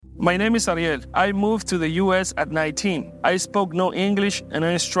My name is Ariel. I moved to the U.S. at 19. I spoke no English and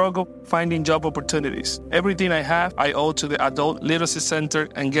I struggled finding job opportunities. Everything I have, I owe to the Adult Literacy Center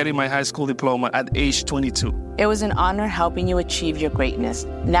and getting my high school diploma at age 22. It was an honor helping you achieve your greatness.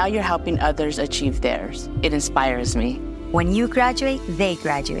 Now you're helping others achieve theirs. It inspires me. When you graduate, they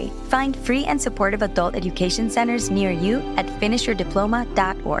graduate. Find free and supportive adult education centers near you at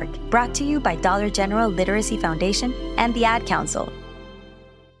finishyourdiploma.org. Brought to you by Dollar General Literacy Foundation and the Ad Council.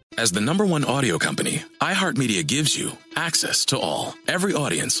 As the #1 audio company, iHeartMedia gives you access to all. Every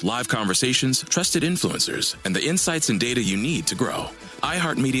audience, live conversations, trusted influencers, and the insights and data you need to grow.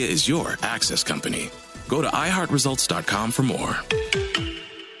 iHeartMedia is your access company. Go to iHeartResults.com for more.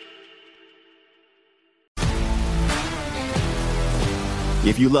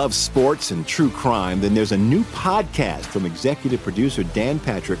 If you love sports and true crime, then there's a new podcast from executive producer Dan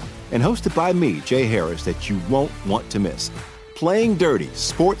Patrick and hosted by me, Jay Harris, that you won't want to miss. Playing Dirty: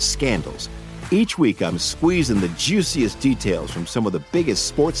 Sports Scandals. Each week, I'm squeezing the juiciest details from some of the biggest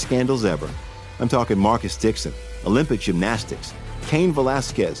sports scandals ever. I'm talking Marcus Dixon, Olympic gymnastics, Cain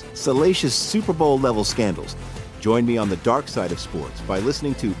Velasquez, salacious Super Bowl-level scandals. Join me on the dark side of sports by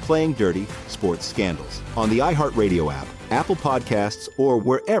listening to Playing Dirty: Sports Scandals on the iHeartRadio app, Apple Podcasts, or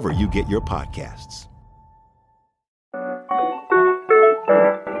wherever you get your podcasts.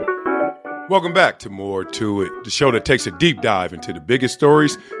 Welcome back to More to It, the show that takes a deep dive into the biggest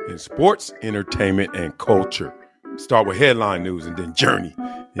stories in sports, entertainment, and culture. Start with headline news and then journey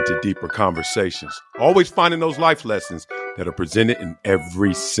into deeper conversations. Always finding those life lessons that are presented in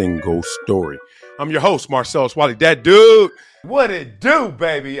every single story. I'm your host, Marcel Swally. That dude, what it do,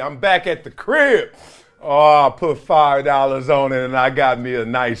 baby? I'm back at the crib. Oh, I put $5 on it and I got me a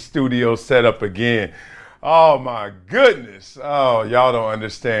nice studio set up again. Oh, my goodness. Oh, y'all don't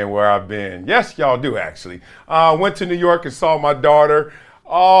understand where I've been. Yes, y'all do, actually. Went to New York and saw my daughter.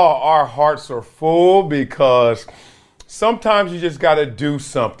 Oh, our hearts are full because sometimes you just got to do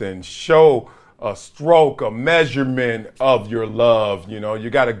something, show a stroke, a measurement of your love. You know, you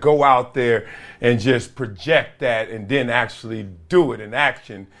got to go out there and just project that and then actually do it in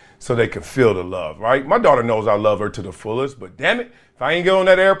action so they can feel the love, right? My daughter knows I love her to the fullest, but damn it, if I ain't get on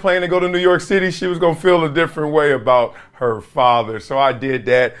that airplane and go to New York City, she was going to feel a different way about her father. So I did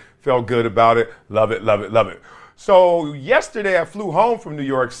that, felt good about it, love it, love it, love it. So yesterday I flew home from New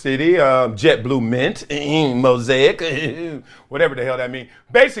York City, JetBlue Mint, Mosaic, whatever the hell that means.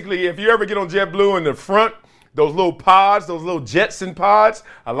 Basically, if you ever get on JetBlue in the front, those little pods, those little Jetson pods,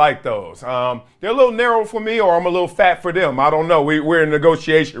 I like those. They're a little narrow for me or I'm a little fat for them. I don't know. We're in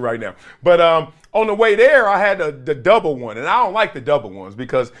negotiation right now. But on the way there, I had the double one. And I don't like the double ones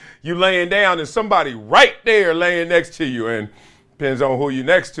because you laying down and somebody right there laying next to you. And depends on who you're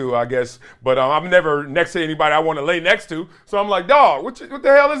next to, I guess. But I'm never next to anybody I want to lay next to. So I'm like, dog, what the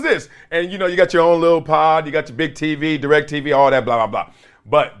hell is this? And, you know, you got your own little pod. You got your big TV, direct TV, all that, blah, blah, blah.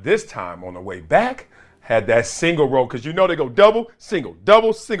 But this time on the way back, had that single row because you know they go double, single,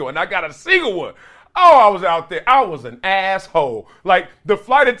 and I got a single one. Oh, I was out there. I was an asshole. Like the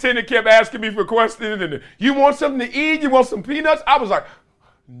flight attendant kept asking me for questions and you want something to eat? You want some peanuts? I was like,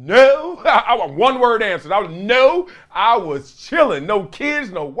 no. I want one word answers. I was no. I was chilling. No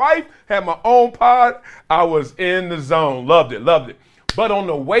kids, no wife. Had my own pod. I was in the zone. Loved it. But on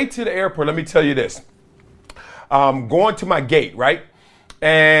the way to the airport, let me tell you this. I'm going to my gate, right?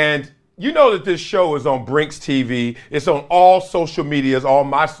 And you know that this show is on Brinks TV. It's on all social medias, all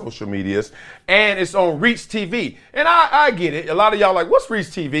my social medias, and it's on Reach TV. And I get it. A lot of y'all are like, what's Reach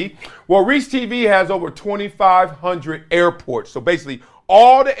TV? Well, Reach TV has over 2,500 airports. So basically,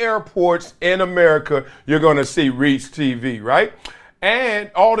 all the airports in America, you're going to see Reach TV, right?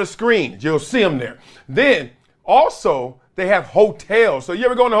 And all the screens, you'll see them there. Then also, they have hotels. So you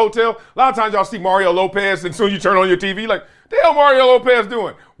ever go in a hotel? A lot of times y'all see Mario Lopez, and soon you turn on your TV, like, the hell Mario Lopez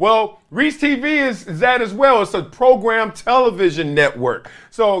doing? Well, Reach TV is that as well. It's a program television network.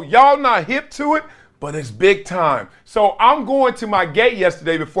 So y'all not hip to it, but it's big time. So I'm going to my gate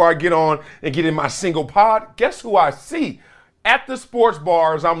yesterday before I get on and get in my single pod. Guess who I see? At the sports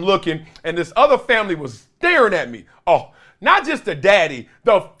bars, I'm looking, and this other family was staring at me. Oh, not just the daddy,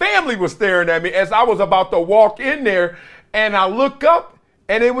 the family was staring at me as I was about to walk in there, and I look up,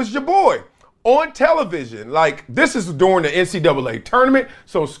 and it was your boy. On television, like this is during the NCAA tournament,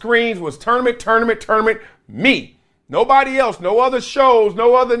 so screens was tournament, me. Nobody else, no other shows,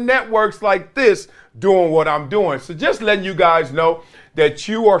 no other networks like this doing what I'm doing. So just letting you guys know that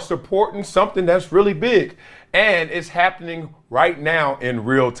you are supporting something that's really big. And it's happening right now in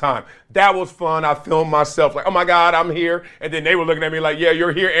real time. That was fun. I filmed myself like, oh my God, I'm here. And then they were looking at me like, yeah,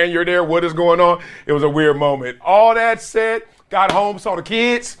 you're here and you're there. What is going on? It was a weird moment. All that said, got home, saw the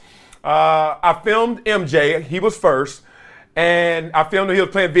kids. I filmed MJ. He was first. And I filmed him. He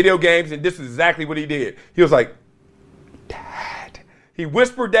was playing video games, and this is exactly what he did. He was like, Dad. He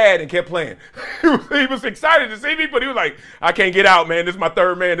whispered Dad and kept playing. He was excited to see me, but he was like, I can't get out, man. This is my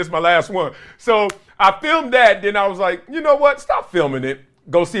third man. This is my last one. So I filmed that. Then I was like, you know what? Stop filming it.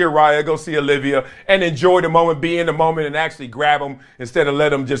 Go see Araya, go see Olivia, and enjoy the moment, be in the moment, and actually grab them instead of let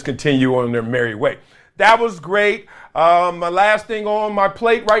them just continue on their merry way. That was great. My last thing on my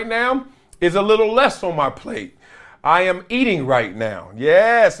plate right now is a little less on my plate. I am eating right now.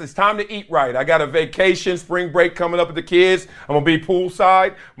 Yes, it's time to eat right. I got a vacation, spring break coming up with the kids. I'm going to be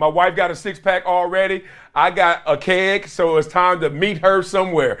poolside. My wife got a six-pack already. I got a keg, so it's time to meet her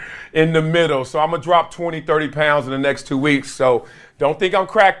somewhere in the middle. So I'm going to drop 20, 30 pounds in the next 2 weeks. So don't think I'm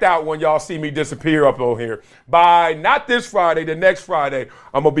cracked out when y'all see me disappear up on here. By not this Friday, the next Friday,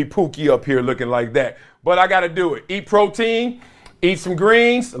 I'm going to be pooky up here looking like that. But I got to do it. Eat protein, eat some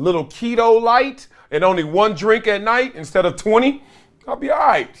greens, a little keto light, and only one drink at night instead of 20, I'll be all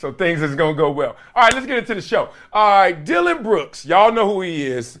right. So things is going to go well. All right, let's get into the show. All right, Dillon Brooks. Y'all know who he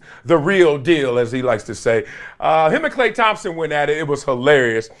is, the real deal, as he likes to say. Him and Klay Thompson went at it. It was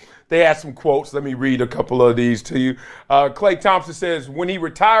hilarious. They had some quotes. Let me read a couple of these to you. Klay Thompson says, when he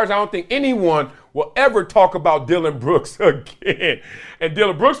retires, I don't think anyone will ever talk about Dillon Brooks again. And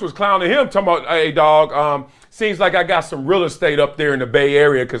Dillon Brooks was clowning him, talking about, hey, dog, seems like I got some real estate up there in the Bay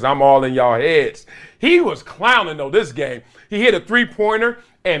Area because I'm all in y'all heads. He was clowning, though, this game. He hit a three-pointer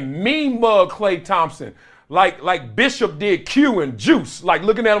and mean mug Klay Thompson like Bishop did Q and Juice, like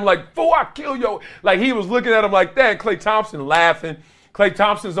looking at him like, fool, I kill yo. Like he was looking at him like that, and Klay Thompson laughing. Klay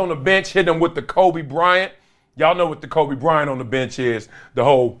Thompson's on the bench hitting him with the Kobe Bryant. Y'all know what the Kobe Bryant on the bench is, the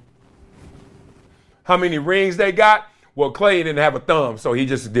whole how many rings they got. Well, Klay didn't have a thumb, so he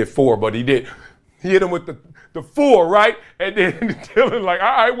just did 4, but he hit him with the 4, right? And then Dillon like,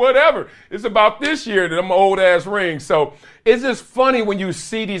 all right, whatever. It's about this year, them old-ass rings. So it's just funny when you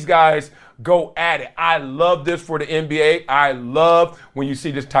see these guys go at it. I love this for the NBA. I love when you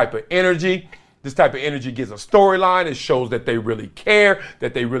see this type of energy. This type of energy gives a storyline. It shows that they really care,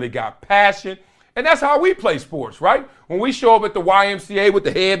 that they really got passion. And that's how we play sports, right? When we show up at the YMCA with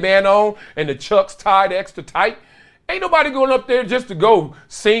the headband on and the chucks tied extra tight, ain't nobody going up there just to go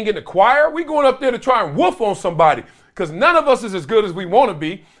sing in the choir. We going up there to try and woof on somebody because none of us is as good as we want to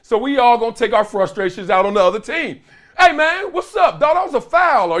be. So we all going to take our frustrations out on the other team. Hey, man, what's up, dog? That was a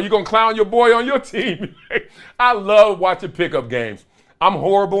foul. Are you going to clown your boy on your team? I love watching pickup games. I'm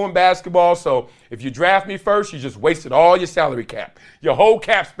horrible in basketball, so if you draft me first, you just wasted all your salary cap. Your whole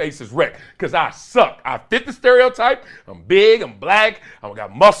cap space is wrecked because I suck. I fit the stereotype. I'm big, I'm black, I've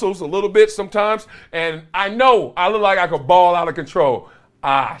got muscles a little bit sometimes, and I know I look like I could ball out of control.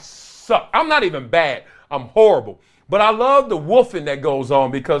 I suck. I'm not even bad. I'm horrible. But I love the woofing that goes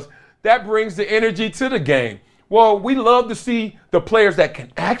on because that brings the energy to the game. Well, we love to see the players that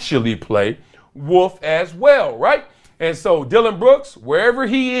can actually play woof as well, right? And so Dillon Brooks, wherever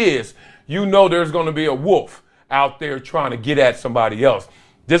he is, you know there's going to be a wolf out there trying to get at somebody else.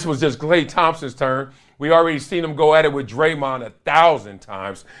 This was just Klay Thompson's turn. We already seen him go at it with Draymond 1,000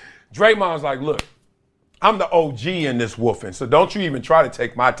 times. Draymond's like, look, I'm the OG in this woofing, so don't you even try to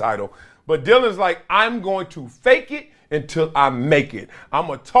take my title. But Dillon's like, I'm going to fake it until I make it. I'm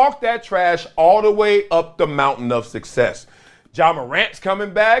going to talk that trash all the way up the mountain of success. Ja Morant's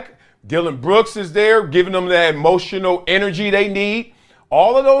coming back. Dillon Brooks is there, giving them that emotional energy they need.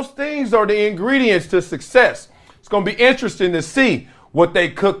 All of those things are the ingredients to success. It's going to be interesting to see what they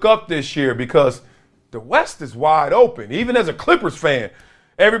cook up this year because the West is wide open. Even as a Clippers fan,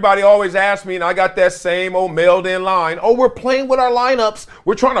 everybody always asks me, and I got that same old mailed-in line, oh, we're playing with our lineups.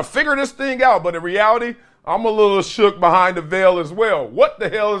 We're trying to figure this thing out. But in reality, I'm a little shook behind the veil as well. What the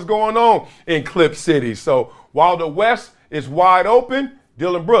hell is going on in Clip City? So while the West is wide open,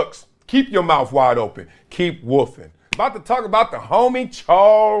 Dillon Brooks, keep your mouth wide open. Keep woofing. About to talk about the homie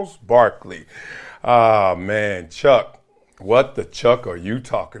Charles Barkley. Ah, man, Chuck. What the Chuck are you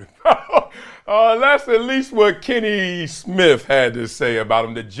talking about? That's at least what Kenny Smith had to say about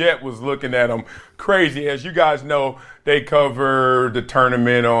him. The Jet was looking at him crazy. As you guys know, they covered the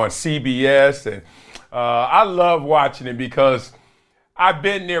tournament on CBS. And I love watching it because I've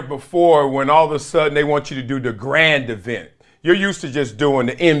been there before when all of a sudden they want you to do the grand event. You're used to just doing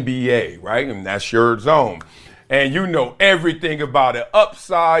the NBA, right? And that's your zone. And you know everything about it.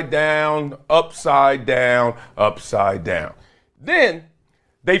 Upside down, upside down, upside down. Then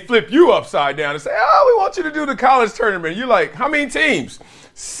they flip you upside down and say, oh, we want you to do the college tournament. You're like, how many teams?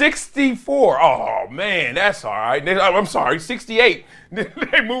 64. Oh, man, that's all right. I'm sorry, 68.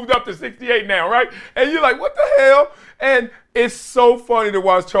 They moved up to 68 now, right? And you're like, what the hell? And It's so funny to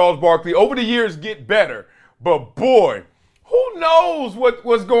watch Charles Barkley over the years get better. But boy, who knows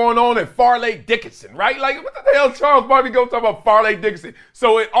what's going on at Farley Dickinson, right? Like, what the hell Charles Barkley go talk about Farley Dickinson?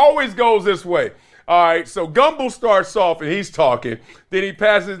 So it always goes this way. All right, so Gumble starts off and he's talking. Then he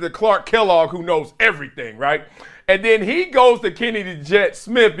passes to Clark Kellogg, who knows everything, right? And then he goes to Kenny the Jet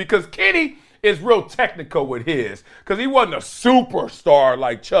Smith because Kenny is real technical with his because he wasn't a superstar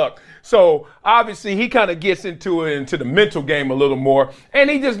like Chuck. So obviously he kind of gets into the mental game a little more, and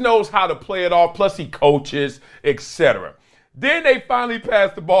he just knows how to play it off. Plus he coaches, etc. Then they finally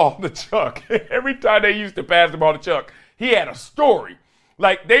passed the ball to Chuck. Every time they used to pass the ball to Chuck, he had a story.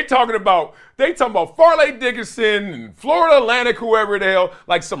 Like they talking about Farley Dickinson and Florida Atlantic, whoever the hell,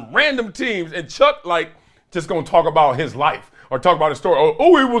 like some random teams, and Chuck like just gonna talk about his life or talk about his story.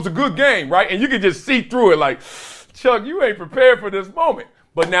 Oh, it was a good game, right? And you can just see through it like, Chuck, you ain't prepared for this moment.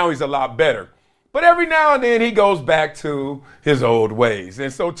 But now he's a lot better. But every now and then he goes back to his old ways.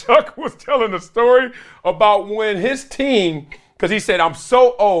 And so Chuck was telling a story about when his team, because he said, I'm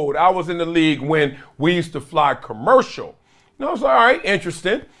so old, I was in the league when we used to fly commercial. And I was like, all right,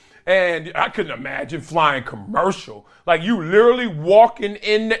 interesting. And I couldn't imagine flying commercial. Like you literally walking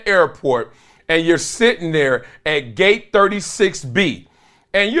in the airport and you're sitting there at gate 36B.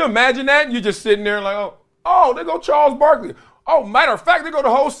 And you imagine that? You're just sitting there like, oh, there go Charles Barkley. Oh, matter of fact, they go the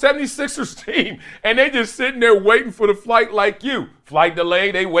whole 76ers team, and they just sitting there waiting for the flight like you. Flight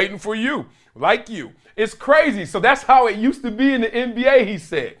delayed, they waiting for you, like you. It's crazy. So that's how it used to be in the NBA, he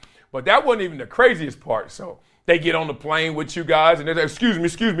said. But that wasn't even the craziest part. So they get on the plane with you guys, and they say,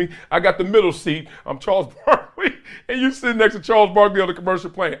 excuse me, I got the middle seat. I'm Charles Barkley, and you sitting next to Charles Barkley on the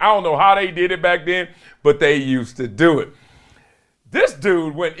commercial plane. I don't know how they did it back then, but they used to do it. This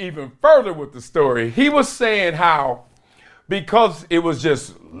dude went even further with the story. He was saying how because it was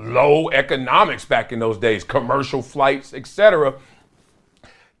just low economics back in those days, commercial flights, etc.,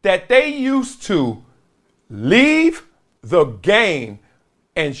 that they used to leave the game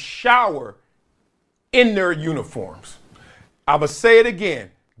and shower in their uniforms. I'm going to say it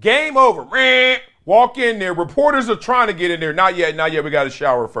again. Game over. Walk in there. Reporters are trying to get in there. Not yet. We got to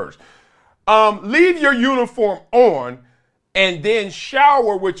shower first. Leave your uniform on and then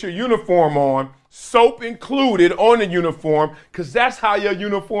shower with your uniform on. Soap included on the uniform, because that's how your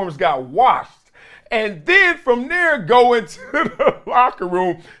uniforms got washed. And then from there, go into the locker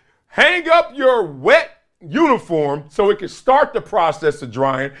room, hang up your wet uniform so it can start the process of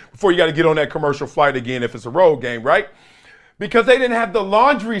drying before you got to get on that commercial flight again if it's a road game, right? Because they didn't have the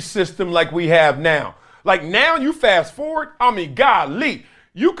laundry system like we have now. Like now you fast forward, I mean, golly,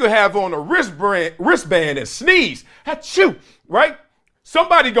 you could have on a wristband and sneeze, achoo, right?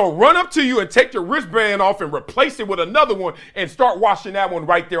 Somebody gonna run up to you and take your wristband off and replace it with another one and start washing that one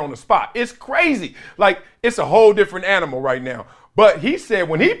right there on the spot. It's crazy. Like, it's a whole different animal right now. But he said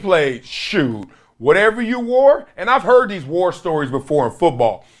when he played, shoot, whatever you wore, and I've heard these war stories before in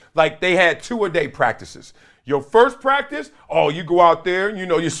football. Like, they had 2-a-day practices. Your first practice, you go out there,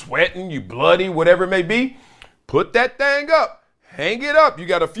 you're sweating, you bloody, whatever it may be. Put that thing up. Hang it up. You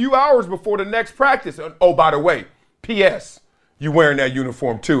got a few hours before the next practice. Oh, by the way, P.S., you wearing that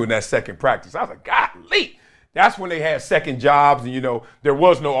uniform too in that second practice. I was like, golly. That's when they had second jobs and, there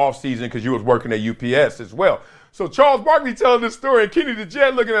was no off season because you was working at UPS as well. So Charles Barkley telling this story and Kenny the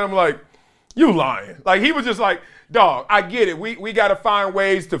Jet looking at him like, you lying. Like he was just like, dog, I get it. We got to find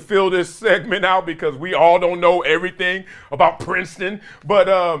ways to fill this segment out because we all don't know everything about Princeton. But,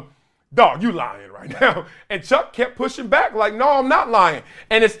 dog, you lying right now. And Chuck kept pushing back like, no, I'm not lying.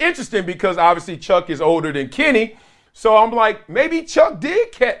 And it's interesting because obviously Chuck is older than Kenny. So I'm like, maybe Chuck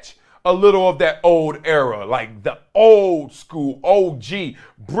did catch a little of that old era, like the old school OG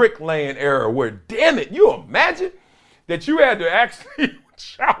bricklaying era where, damn it, you imagine that you had to actually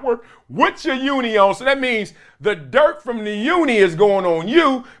shower with your uni on. So that means the dirt from the uni is going on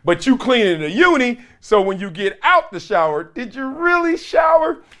you, but you cleaning the uni. So when you get out the shower, did you really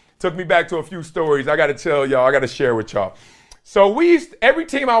shower? Took me back to a few stories I got to tell y'all, I got to share with y'all. So every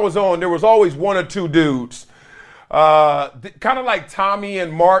team I was on, there was always one or two dudes. Kind of like Tommy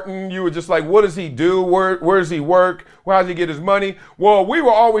and Martin, you were just like, what does he do? Where does he work? Where does he get his money? Well, we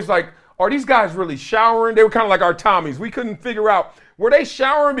were always like, are these guys really showering? They were kind of like our Tommies. We couldn't figure out, were they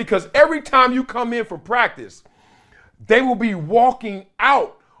showering? Because every time you come in for practice, they will be walking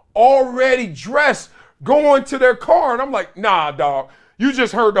out already dressed, going to their car. And I'm like, nah, dog, you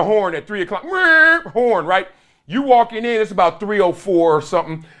just heard the horn at 3 o'clock. Horn, right? You walking in, it's about 3:04 or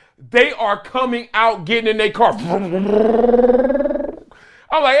something. They are coming out, getting in their car. I'm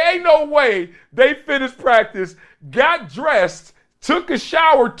like, ain't no way they finished practice, got dressed, took a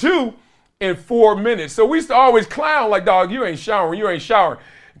shower too, in 4 minutes. So we used to always clown like, dog, you ain't showering.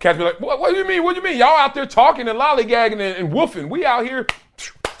 Cats be like, what do you mean? What do you mean? Y'all out there talking and lollygagging and woofing. We out here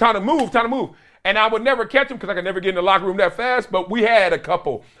trying to move. And I would never catch them because I could never get in the locker room that fast. But we had a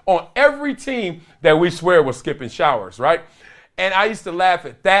couple on every team that we swear was skipping showers, right? And I used to laugh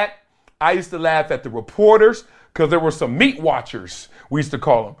at that. I used to laugh at the reporters because there were some meat watchers, we used to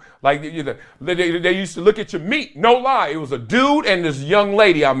call them. Like they used to look at your meat. No lie. It was a dude and this young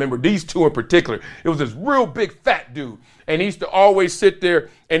lady. I remember these two in particular. It was this real big fat dude. And he used to always sit there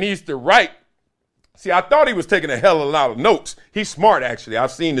and he used to write. See, I thought he was taking a hell of a lot of notes. He's smart, actually.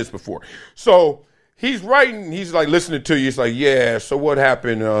 I've seen this before. So he's writing. He's like listening to you. He's like, yeah, so what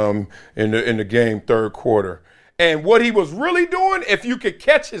happened in the game third quarter? And what he was really doing, if you could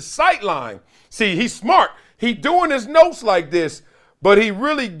catch his sight line, see, he's smart. He doing his notes like this, but he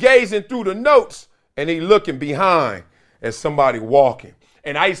really gazing through the notes and he looking behind at somebody walking.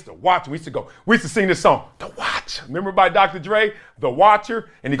 And I used to watch. We used to sing this song, The Watcher. Remember by Dr. Dre, The Watcher?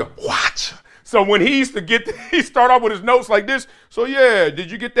 And he go, Watcher. So when he used to he start off with his notes like this. So yeah,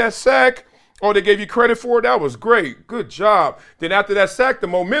 did you get that sack? Oh, they gave you credit for it? That was great. Good job. Then after that sack, the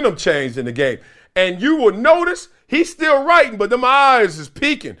momentum changed in the game. And you will notice he's still writing, but them eyes is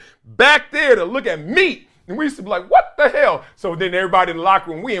peeking back there to look at me. And we used to be like, what the hell? So then everybody in the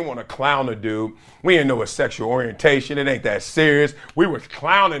locker room, we didn't want to clown a dude. We didn't know his sexual orientation. It ain't that serious. We were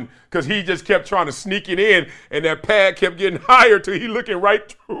clowning because he just kept trying to sneak it in, and that pad kept getting higher till he looking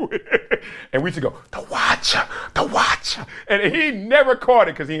right through it. And we used to go, The Watcher, The Watcher. And he never caught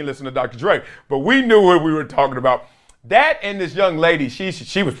it because he didn't listen to Dr. Dre. But we knew what we were talking about. That and this young lady,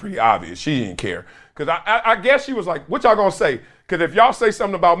 she was pretty obvious. She didn't care. Because I guess she was like, what y'all going to say? Because if y'all say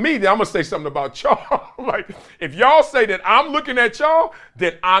something about me, then I'm going to say something about y'all. Like, if y'all say that I'm looking at y'all,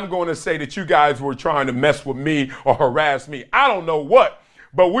 then I'm going to say that you guys were trying to mess with me or harass me. I don't know what.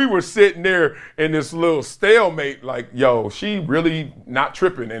 But we were sitting there in this little stalemate like, yo, she really not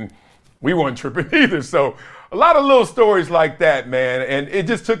tripping. And we weren't tripping either. So a lot of little stories like that, man. And it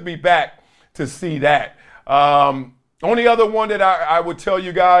just took me back to see that. Only other one that I would tell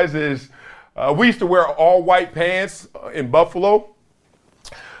you guys is we used to wear all white pants in Buffalo.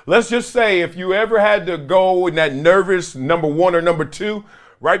 Let's just say if you ever had to go in that nervous number 1 or number 2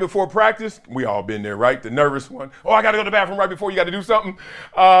 right before practice, we all been there, right? The nervous one. Oh, I got to go to the bathroom right before you got to do something.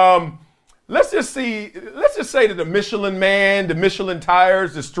 Let's just say that the Michelin man, the Michelin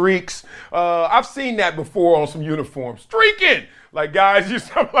tires, the streaks. I've seen that before on some uniforms. Streaking! Like,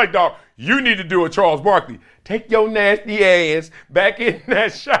 guys, I'm like, dog, you need to do a Charles Barkley. Take your nasty ass back in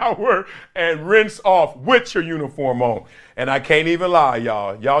that shower and rinse off with your uniform on. And I can't even lie,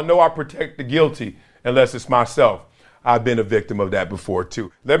 y'all. Y'all know I protect the guilty unless it's myself. I've been a victim of that before,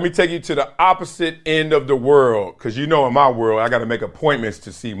 too. Let me take you to the opposite end of the world, because you know in my world, I got to make appointments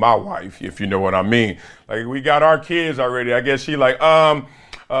to see my wife, if you know what I mean. Like, we got our kids already. I guess she like,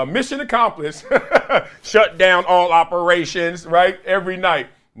 mission accomplished. Shut down all operations, right? Every night.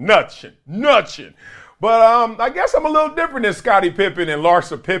 Nutching. But I guess I'm a little different than Scottie Pippen and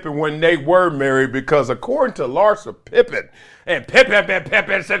Larsa Pippen when they were married, because according to Larsa Pippen, and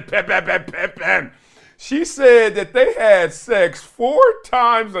Pippen said Pippen, she said that they had sex 4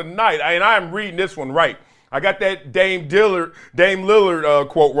 times a night. And I'm reading this one right. I got that Dame Lillard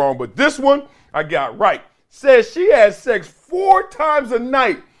quote wrong, but this one I got right. Says she had sex 4 times a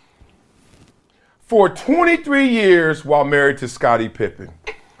night for 23 years while married to Scottie Pippen.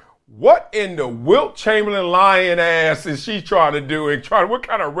 What in the Wilt Chamberlain lying ass is she trying to do? And what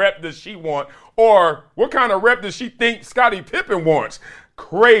kind of rep does she want? Or what kind of rep does she think Scottie Pippen wants?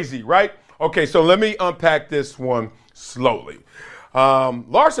 Crazy, right? Okay, so let me unpack this one slowly.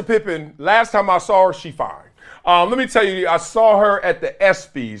 Larsa Pippen, last time I saw her, she fine. Let me tell you, I saw her at the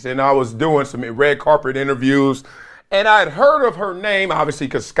ESPYs, and I was doing some red carpet interviews, and I had heard of her name, obviously,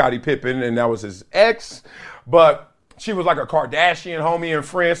 because Scottie Pippen, and that was his ex, but she was like a Kardashian homie and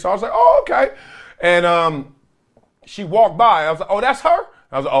friend, so I was like, oh, okay. And she walked by. I was like, oh, that's her?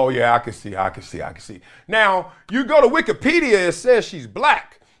 I was like, oh, yeah, I can see. Now, you go to Wikipedia, it says she's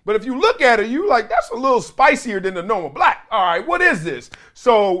black. But if you look at her, you like, that's a little spicier than the normal black. All right, what is this?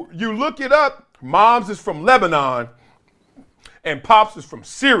 So you look it up. Mom's is from Lebanon and Pops is from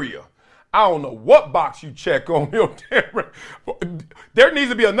Syria. I don't know what box you check on your camera. There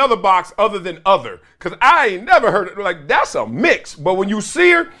needs to be another box other than other, because I ain't never heard it. Like, that's a mix. But when you see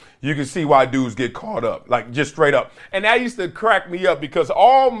her, you can see why dudes get caught up, like just straight up. And that used to crack me up because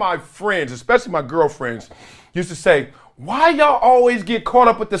all my friends, especially my girlfriends, used to say, why y'all always get caught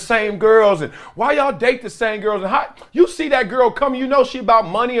up with the same girls, and why y'all date the same girls? And how you see that girl come, you know she about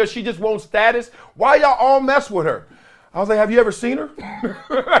money or she just wants status. Why y'all all mess with her? I was like, have you ever seen her?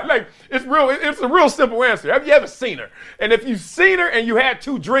 Like, it's a real simple answer. Have you ever seen her? And if you've seen her and you had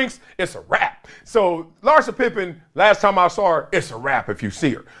 2 drinks, it's a wrap. So Larsa Pippen, last time I saw her, it's a wrap if you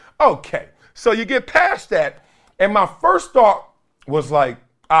see her. Okay, so you get past that. And my first thought was like,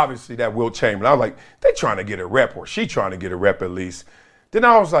 obviously that Wilt Chamberlain. I was like, they trying to get a rep, or she trying to get a rep at least. Then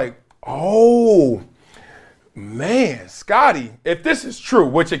I was like, oh, man, Scottie, if this is true,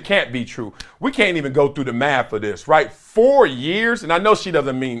 which it can't be true, we can't even go through the math of this, right? 4 years, and I know she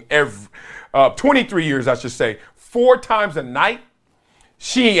doesn't mean 23 years, I should say, 4 times a night.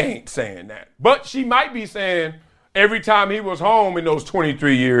 She ain't saying that. But she might be saying every time he was home in those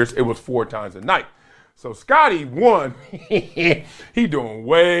 23 years, it was 4 times a night. So Scottie, one, he doing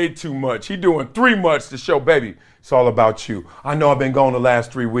way too much. He doing 3 much to show, baby, it's all about you. I know I've been gone the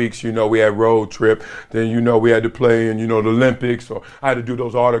last 3 weeks. You know, we had road trip. Then, you know, we had to play in, you know, the Olympics, or I had to do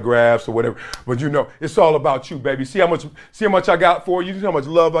those autographs or whatever. But, you know, it's all about you, baby. See how much I got for you? See how much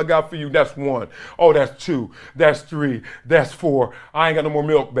love I got for you? That's 1. Oh, that's 2. That's 3. That's 4. I ain't got no more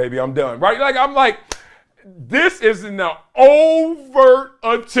milk, baby. I'm done. Right? Like, I'm like, this is an overt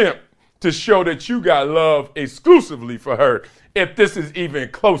attempt to show that you got love exclusively for her, if this is even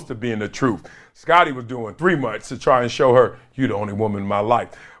close to being the truth. Scottie was doing 3 much to try and show her, you're the only woman in my life.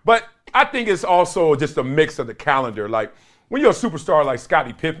 But I think it's also just a mix of the calendar. Like, when you're a superstar like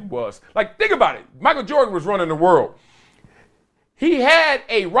Scottie Pippen was, like, think about it. Michael Jordan was running the world. He had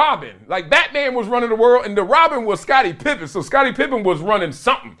a Robin. Like, Batman was running the world, and the Robin was Scottie Pippen. So Scottie Pippen was running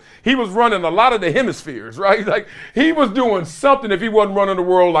something. He was running a lot of the hemispheres, right? Like, he was doing something if he wasn't running the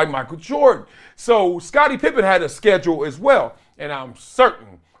world like Michael Jordan. So Scottie Pippen had a schedule as well. And I'm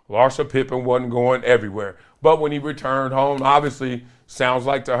certain Larsa Pippen wasn't going everywhere. But when he returned home, obviously, sounds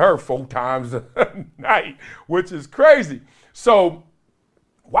like to her 4 times a night, which is crazy. So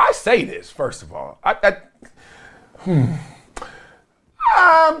why say this, first of all? I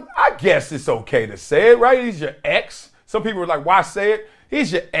guess it's okay to say it, right? He's your ex. Some people are like, why say it?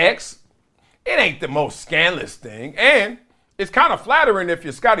 He's your ex. It ain't the most scandalous thing. And it's kind of flattering if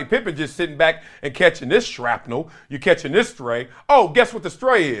you're Scottie Pippen just sitting back and catching this shrapnel. You're catching this stray. Oh, guess what the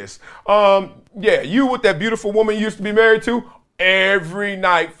stray is? Yeah, you with that beautiful woman you used to be married to every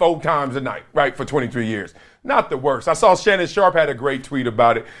night, 4 times a night, right, for 23 years. Not the worst. I saw Shannon Sharp had a great tweet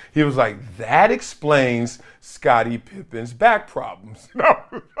about it. He was like, that explains Scottie Pippen's back problems.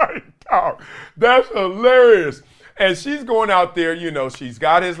 That's hilarious. And she's going out there, you know, she's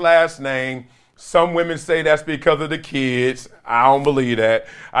got his last name. Some women say that's because of the kids. I don't believe that.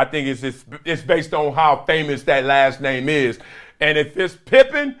 I think it's based on how famous that last name is. And if it's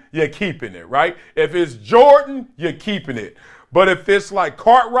Pippen, you're keeping it, right? If it's Jordan, you're keeping it. But if it's like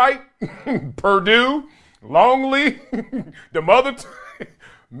Cartwright, Purdue, Longley, the mother,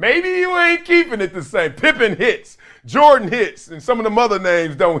 maybe you ain't keeping it the same. Pippen hits, Jordan hits, and some of the mother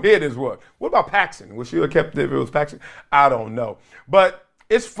names don't hit as well. What about Paxson? Would she have kept it if it was Paxson? I don't know. But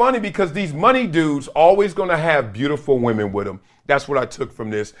it's funny because these money dudes always going to have beautiful women with them. That's what I took from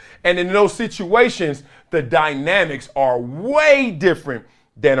this. And in those situations, the dynamics are way different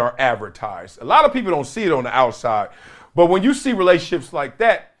than are advertised. A lot of people don't see it on the outside. But when you see relationships like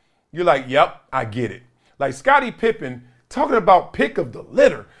that, you're like, yep, I get it. Like Scottie Pippen, talking about pick of the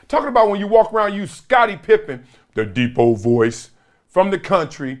litter. Talking about when you walk around, you Scottie Pippen, the deep old voice from the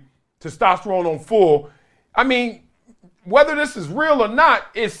country, testosterone on full. I mean, whether this is real or not,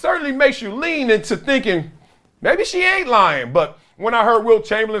 it certainly makes you lean into thinking, maybe she ain't lying. But when I heard Wilt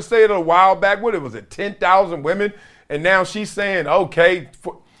Chamberlain say it a while back, what it was, 10,000 women, and now she's saying, okay,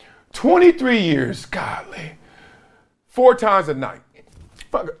 for 23 years, golly, 4 times a night.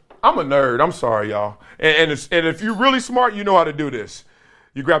 I'm a nerd. I'm sorry, y'all. And if you're really smart, you know how to do this.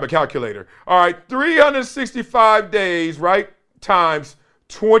 You grab a calculator. All right, 365 days, right, times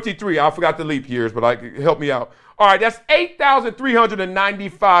 23. I forgot the leap years, but help me out. All right, that's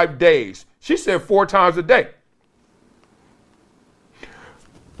 8,395 days. She said 4 times a day.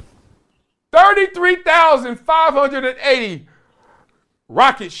 33,580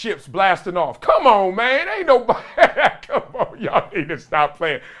 rocket ships blasting off. Come on, man. Ain't nobody. Come on, y'all need to stop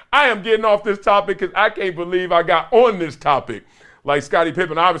playing. I am getting off this topic because I can't believe I got on this topic. Like Scottie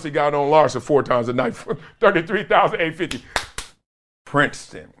Pippen obviously got on Larsa 4 times a night, 33,850.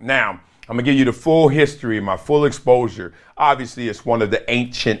 Princeton. Now, I'm going to give you the full history, my full exposure. Obviously, it's one of the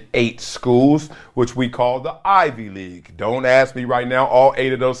ancient 8 schools, which we call the Ivy League. Don't ask me right now all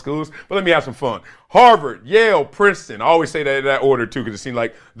 8 of those schools, but let me have some fun. Harvard, Yale, Princeton. I always say that in that order, too, because it seems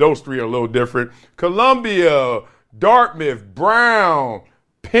like those 3 are a little different. Columbia, Dartmouth, Brown,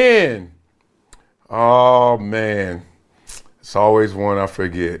 Penn. Oh, man. It's always one I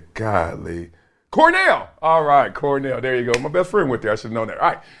forget. Golly. Cornell. All right, Cornell. There you go. My best friend went there. I should have known that. All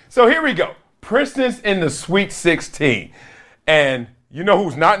right. So here we go. Princeton's in the Sweet 16. And you know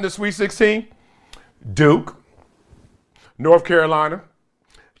who's not in the Sweet 16? Duke, North Carolina,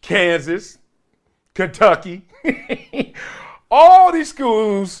 Kansas, Kentucky. All these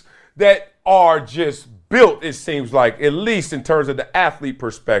schools that are just built, it seems like, at least in terms of the athlete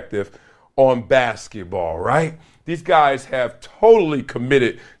perspective, on basketball, right? These guys have totally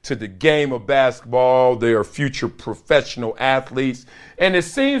committed to the game of basketball. They are future professional athletes. And it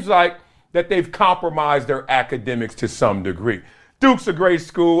seems like that they've compromised their academics to some degree. Duke's a great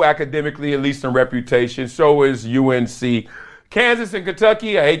school academically, at least in reputation. So is UNC. Kansas and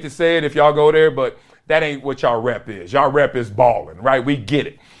Kentucky, I hate to say it if y'all go there, but that ain't what y'all rep is. Y'all rep is balling, right? We get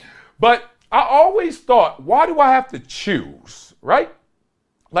it. But I always thought, why do I have to choose, right?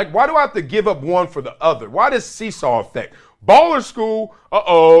 Like, why do I have to give up one for the other? Why does seesaw effect? Baller school,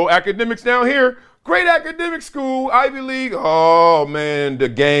 academics down here. Great academic school, Ivy League. Oh, man, the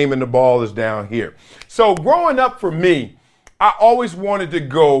game and the ball is down here. So growing up for me, I always wanted to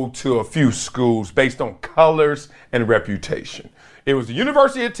go to a few schools based on colors and reputation. It was the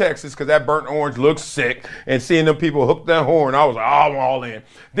University of Texas because that burnt orange looks sick, and seeing them people hook that horn, I was like, oh, I'm all in.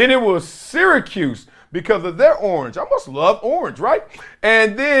 Then it was Syracuse because of their orange. I must love orange, right?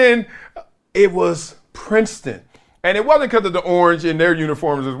 And then it was Princeton. And it wasn't because of the orange in their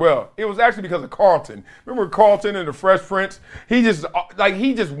uniforms as well. It was actually because of Carlton. Remember Carlton and the Fresh Prince? He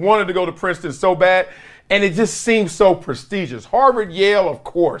just wanted to go to Princeton so bad, and it just seemed so prestigious. Harvard, Yale, of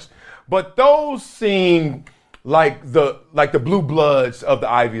course. But those seemed like the blue bloods of the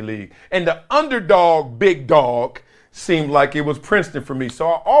Ivy League. And the underdog, big dog, seemed like it was Princeton for me. So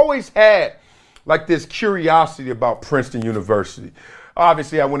I always had like this curiosity about Princeton University.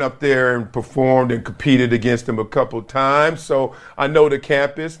 Obviously, I went up there and performed and competed against them a couple times. So I know the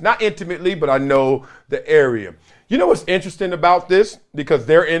campus, not intimately, but I know the area. You know what's interesting about this? Because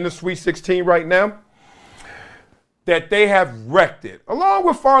they're in the Sweet 16 right now, that they have wrecked it, along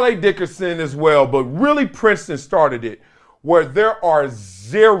with Farley Dickinson as well. But really, Princeton started it where there are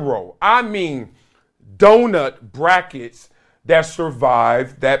zero, donut brackets that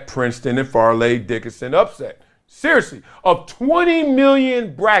survived that Princeton and Farley Dickinson upset. Seriously, of 20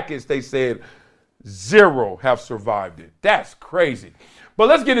 million brackets, they said 0 have survived it. That's crazy. But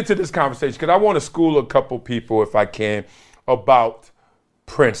let's get into this conversation because I want to school a couple people, if I can, about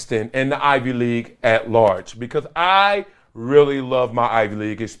Princeton and the Ivy League at large because I really love my Ivy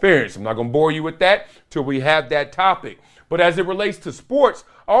League experience. I'm not going to bore you with that till we have that topic. But as it relates to sports,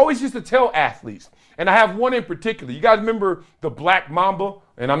 I always used to tell athletes, and I have one in particular. You guys remember the Black Mamba?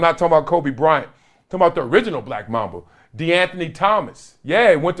 And I'm not talking about Kobe Bryant. I'm talking about the original Black Mamba, DeAnthony Thomas.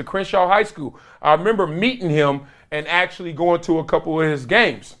 Yeah, he went to Crenshaw High School. I remember meeting him and actually going to a couple of his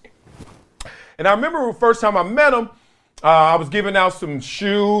games. And I remember the first time I met him, I was giving out some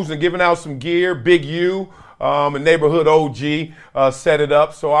shoes and giving out some gear. Big U, a neighborhood OG, set it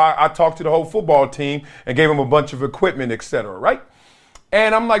up. So I talked to the whole football team and gave them a bunch of equipment, et cetera, right?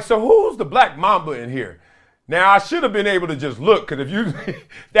 And I'm like, so who's the Black Mamba in here? Now, I should have been able to just look, because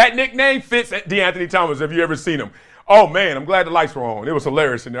that nickname fits DeAnthony Thomas. Have you ever seen him? Oh, man, I'm glad the lights were on. It was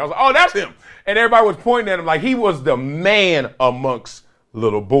hilarious in there. I was like, oh, that's him. And everybody was pointing at him like he was the man amongst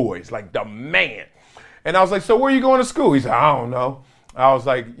little boys, like the man. And I was like, so where are you going to school? He said, I don't know. I was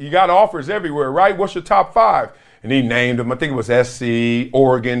like, you got offers everywhere, right? What's your top 5? And he named them. I think it was SC,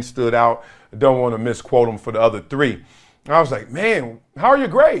 Oregon stood out. I don't want to misquote him for the other 3. I was like, man, how are your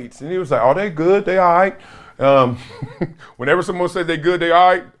grades? And he was like, oh, they good. They all right. Whenever someone says they good, they all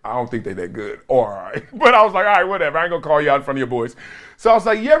right, I don't think they that good or all right. But I was like, all right, whatever. I ain't going to call you out in front of your boys. So I was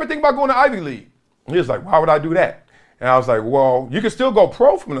like, you ever think about going to Ivy League? He was like, why would I do that? And I was like, well, you can still go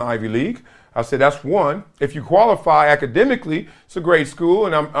pro from the Ivy League. I said, that's one. If you qualify academically, it's a great school.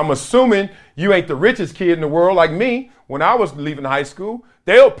 And I'm assuming you ain't the richest kid in the world like me when I was leaving high school.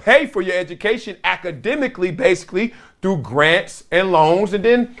 They'll pay for your education academically, basically, through grants and loans. And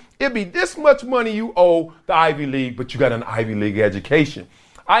then it'll be this much money you owe the Ivy League, but you got an Ivy League education.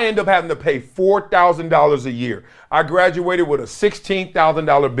 I end up having to pay $4,000 a year. I graduated with a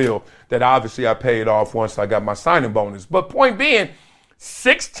 $16,000 bill that obviously I paid off once I got my signing bonus. But point being,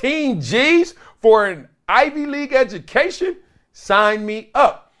 16 G's for an Ivy League education? Sign me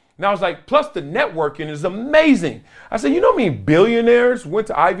up. And I was like, plus the networking is amazing. I said, you know how many billionaires went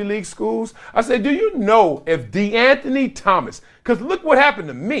to Ivy League schools? I said, do you know if DeAnthony Thomas, because look what happened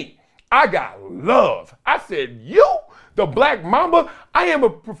to me. I got love. I said, you, the Black Mamba, I am a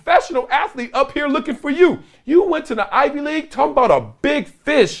professional athlete up here looking for you. You went to the Ivy League talking about a big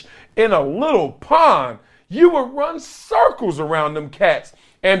fish in a little pond. you would run circles around them cats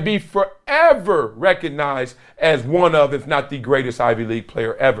and be forever recognized as one of, if not the greatest Ivy League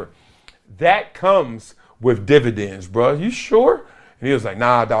player ever. That comes with dividends, bro. You sure? And he was like,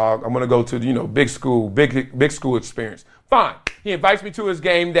 nah, dog, I'm going to go to, big school experience. Fine. He invites me to his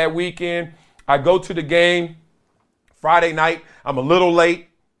game that weekend. I go to the game Friday night. I'm a little late,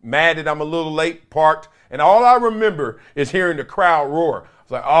 mad that I'm a little late, parked. And all I remember is hearing the crowd roar. I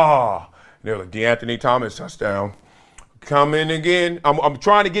was like, oh. And they were like, DeAnthony Thomas, touchdown. Come in again. I'm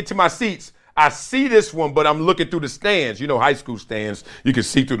trying to get to my seats. I see this one, but I'm looking through the stands. High school stands, you can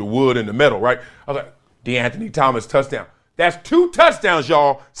see through the wood and the metal, right? I was like, DeAnthony Thomas, touchdown. That's 2 touchdowns,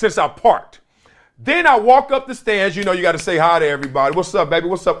 y'all, since I parked. Then I walk up the stands. You got to say hi to everybody. What's up, baby?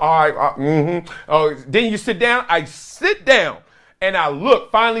 What's up? All right. Then you sit down. I sit down, and I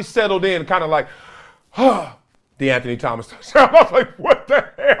look, finally settled in, kind of like, DeAnthony Thomas touchdown. I was like, what the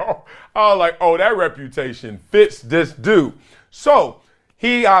hell? I was like, oh, that reputation fits this dude. So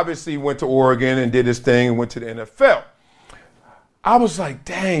he obviously went to Oregon and did his thing and went to the NFL. I was like,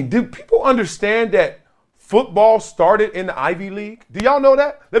 dang, do people understand that football started in the Ivy League? Do y'all know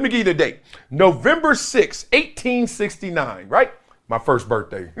that? Let me give you the date. November 6, 1869, right? My first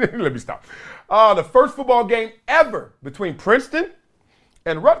birthday. Let me stop. The first football game ever between Princeton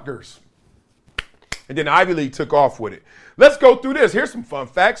and Rutgers. And then the Ivy League took off with it. Let's go through this. Here's some fun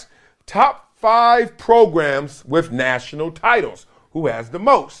facts. Top 5 programs with national titles. Who has the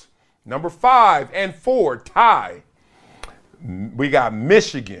most? Number 5 and 4, tie. We got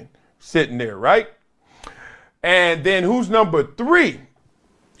Michigan sitting there, right? And then who's number 3?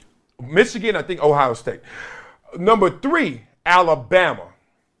 Michigan, I think Ohio State. Number 3, Alabama.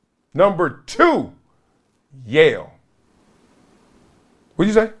 Number 2, Yale.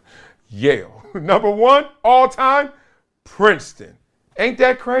 What'd you say? Yale. Number 1, all time, Princeton. Ain't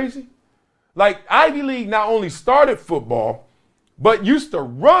that crazy? Like, Ivy League not only started football, but used to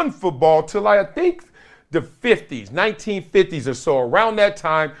run football till I think the 50s, 1950s or so, around that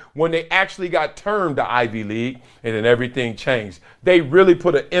time when they actually got termed the Ivy League, and then everything changed. They really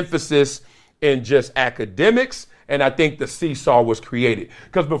put an emphasis in just academics, and I think the seesaw was created.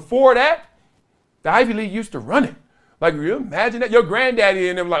 Because before that, the Ivy League used to run it. Like, you imagine that? Your granddaddy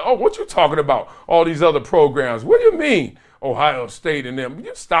and them like, oh, what you talking about? All these other programs. What do you mean? Ohio State and them.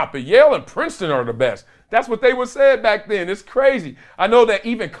 You stop it. Yale and Princeton are the best. That's what they would say back then. It's crazy. I know that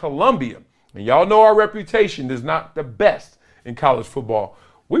even Columbia, and y'all know our reputation is not the best in college football.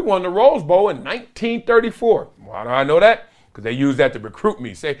 We won the Rose Bowl in 1934. Why do I know that? Because they used that to recruit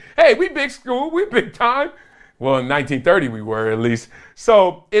me. Say, hey, we big school. We big time. Well, in 1930 we were, at least.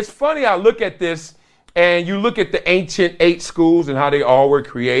 So it's funny I look at this, and you look at the ancient 8 schools and how they all were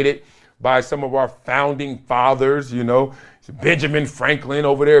created by some of our founding fathers, Benjamin Franklin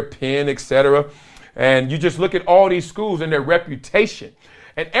over there, Penn, etc. And you just look at all these schools and their reputation.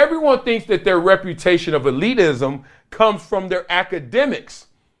 And everyone thinks that their reputation of elitism comes from their academics.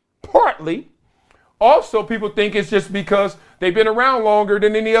 Partly. Also, people think it's just because they've been around longer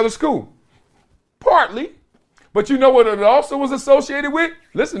than any other school. Partly. But you know what it also was associated with?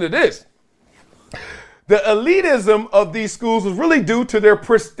 Listen to this. The elitism of these schools was really due to their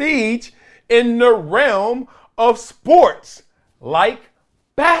prestige in the realm of sports, like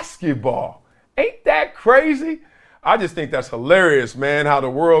basketball. Ain't that crazy? I just think that's hilarious, man, how the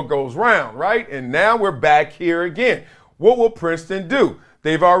world goes round, right? And now we're back here again. What will Princeton do?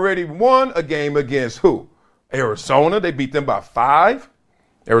 They've already won a game against who? Arizona. They beat them by 5.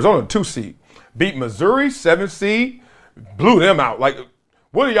 Arizona, 2 seed. Beat Missouri, 7 seed. Blew them out. Like,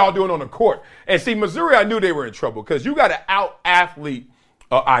 what are y'all doing on the court? And see, Missouri, I knew they were in trouble because you got to out-athlete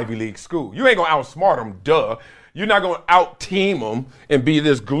an Ivy League school. You ain't going to outsmart them, duh. You're not going to out-team them and be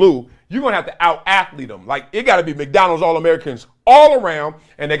this glue. You're going to have to out-athlete them. Like, it got to be McDonald's All-Americans all around,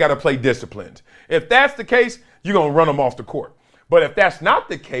 and they got to play disciplined. If that's the case, you're going to run them off the court. But if that's not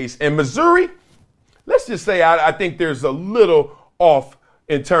the case, in Missouri, let's just say I think there's a little off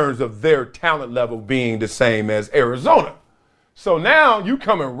in terms of their talent level being the same as Arizona. So now you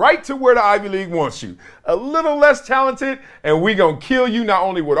coming right to where the Ivy League wants you. A little less talented, and we going to kill you not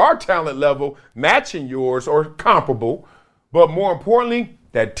only with our talent level, matching yours or comparable, but more importantly,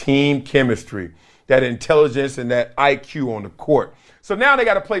 that team chemistry, that intelligence, and that IQ on the court. So now they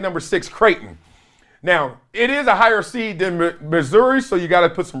got to play number 6, Creighton. Now, it is a higher seed than Missouri, so you got to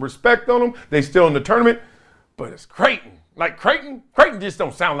put some respect on them. They still in the tournament, but it's Creighton. Like Creighton just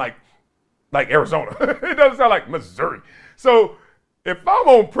don't sound like Arizona. It doesn't sound like Missouri. So if I'm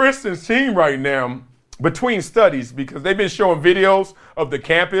on Princeton's team right now, between studies, because they've been showing videos of the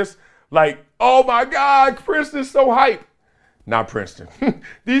campus, like, oh my God, Princeton's so hype. Not Princeton.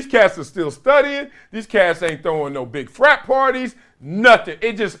 These cats are still studying. These cats ain't throwing no big frat parties, nothing.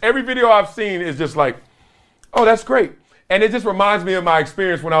 It just, every video I've seen is just like, oh, that's great. And it just reminds me of my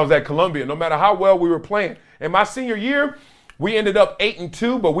experience when I was at Columbia, no matter how well we were playing. In my senior year, we ended up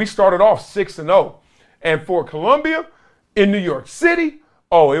 8-2, but we started off 6-0. And for Columbia, in New York City,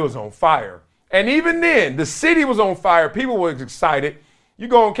 oh, it was on fire. And even then, the city was on fire. People were excited. You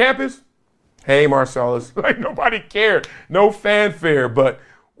go on campus, hey, Marcellus, like nobody cared. No fanfare, but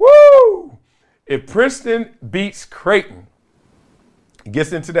woo! If Princeton beats Creighton,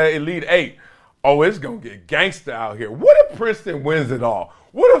 gets into that Elite Eight, oh, it's going to get gangster out here. What if Princeton wins it all?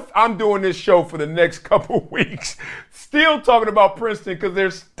 What if I'm doing this show for the next couple weeks, still talking about Princeton because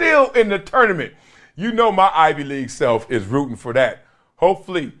they're still in the tournament? You know my Ivy League self is rooting for that.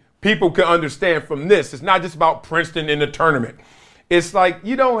 Hopefully, people can understand from this. It's not just about Princeton in the tournament. It's like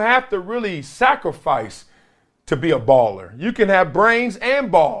you don't have to really sacrifice to be a baller. You can have brains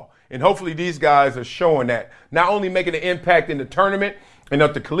and ball. And hopefully these guys are showing that. Not only making an impact in the tournament and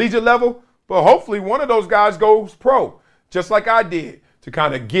at the collegiate level, but hopefully one of those guys goes pro, just like I did, to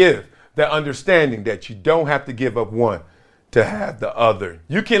kind of give that understanding that you don't have to give up one to have the other.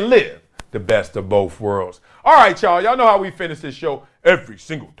 You can live the best of both worlds. All right, y'all. Y'all know how we finish this show every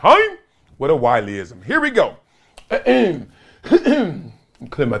single time? What a Wileyism. Here we go.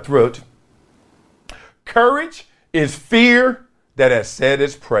 Clear my throat. Courage is fear that has said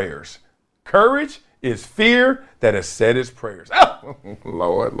its prayers. Courage is fear that has said its prayers. Oh,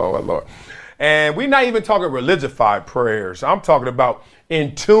 Lord, Lord, Lord. And we're not even talking religified prayers. I'm talking about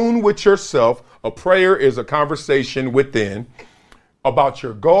in tune with yourself. A prayer is a conversation within about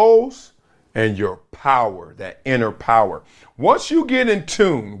your goals and your power, that inner power. Once you get in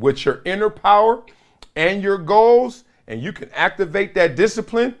tune with your inner power and your goals, and you can activate that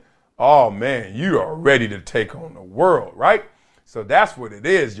discipline, oh man, you are ready to take on the world, right? So that's what it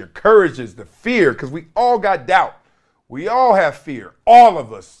is. Your courage is the fear, because we all got doubt. We all have fear. All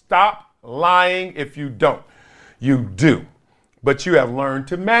of us. Stop lying if you don't. You do. But you have learned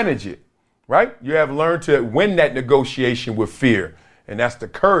to manage it, right? You have learned to win that negotiation with fear. And that's the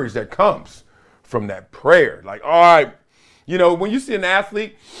courage that comes from that prayer. Like, all right, you know, when you see an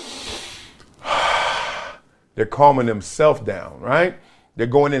athlete, they're calming themselves down, right? They're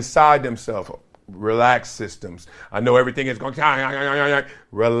going inside themselves. Relax systems. I know everything is going,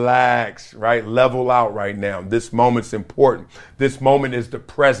 relax, right? Level out right now. This moment's important. This moment is the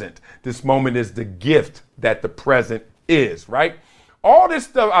present. This moment is the gift that the present is, right? All this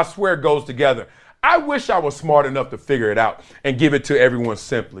stuff, I swear, goes together. I wish I was smart enough to figure it out and give it to everyone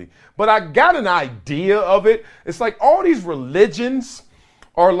simply. But I got an idea of it. It's like all these religions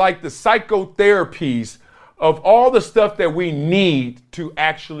are like the psychotherapies of all the stuff that we need to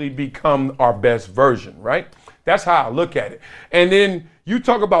actually become our best version, right? That's how I look at it. And then you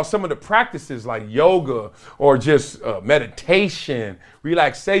talk about some of the practices like yoga or just meditation,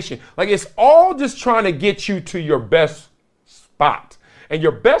 relaxation. Like it's all just trying to get you to your best spot. And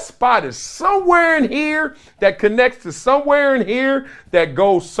your best spot is somewhere in here that connects to somewhere in here that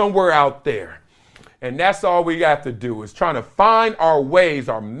goes somewhere out there. And that's all we have to do is trying to find our ways,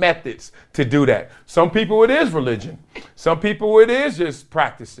 our methods to do that. Some people it is religion. Some people it is just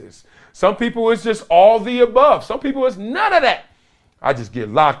practices. Some people it's just all the above. Some people it's none of that. I just get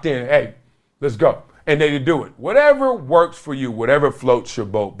locked in. Hey, let's go. And they do it. Whatever works for you, whatever floats your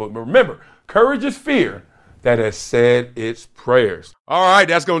boat. But remember, courage is fear that has said its prayers. All right,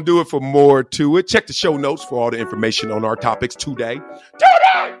 that's going to do it for More To It. Check the show notes for all the information on our topics today.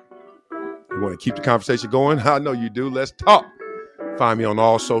 You want to keep the conversation going? I know you do. Let's talk. Find me on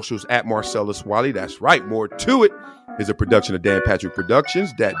all socials at Marcellus Wiley. That's right. More To It is a production of Dan Patrick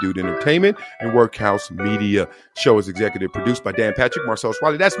Productions, Dat Dude Entertainment, and Workhouse Media. Show is executive produced by Dan Patrick, Marcellus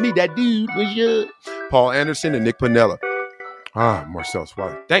Wiley. That's me, that dude. What's up? Paul Anderson and Nick Piniella. Marcellus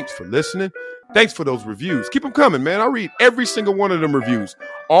Wiley. Thanks for listening. Thanks for those reviews. Keep them coming, man. I read every single one of them reviews.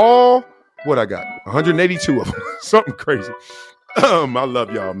 All what I got, 182 of them. Something crazy. I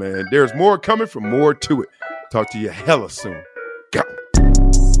love y'all, man. There's more coming from More To It. Talk to you hella soon. Go.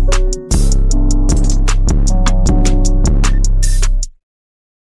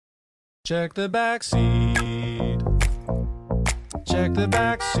 Check the back seat. Check the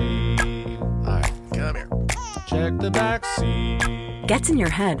back seat. All right, come here. Check the back seat. Gets in your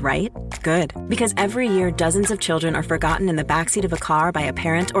head, right? Good. Because every year, dozens of children are forgotten in the backseat of a car by a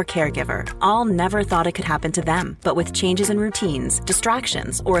parent or caregiver. All never thought it could happen to them. But with changes in routines,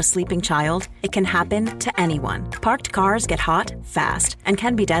 distractions, or a sleeping child, it can happen to anyone. Parked cars get hot, fast, and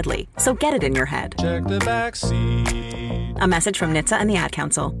can be deadly. So get it in your head. Check the back seat. A message from NHTSA and the Ad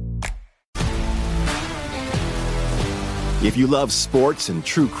Council. If you love sports and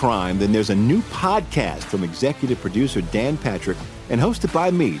true crime, then there's a new podcast from executive producer Dan Patrick and hosted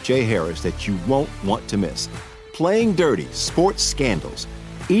by me, Jay Harris, that you won't want to miss. Playing Dirty: Sports Scandals.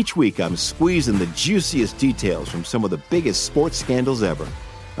 Each week, I'm squeezing the juiciest details from some of the biggest sports scandals ever.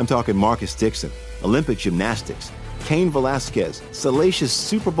 I'm talking Marcus Dixon, Olympic gymnastics, Cain Velasquez, salacious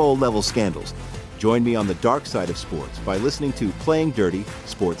Super Bowl-level scandals. Join me on the dark side of sports by listening to Playing Dirty: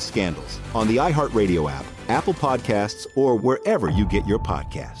 Sports Scandals on the iHeartRadio app, Apple Podcasts, or wherever you get your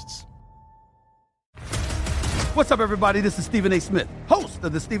podcasts. What's up, everybody? This is Stephen A. Smith, host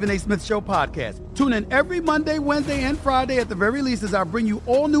of the Stephen A. Smith Show podcast. Tune in every Monday, Wednesday, and Friday at the very least as I bring you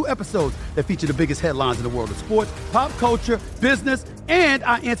all new episodes that feature the biggest headlines in the world of sports, pop culture, business, and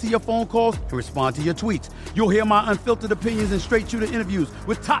I answer your phone calls and respond to your tweets. You'll hear my unfiltered opinions and straight-shooter interviews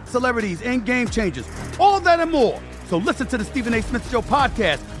with top celebrities and game changers. All that and more. So listen to the Stephen A. Smith Show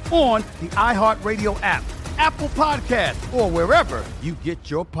podcast on the iHeartRadio app, Apple Podcasts, or wherever you get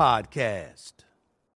your podcast.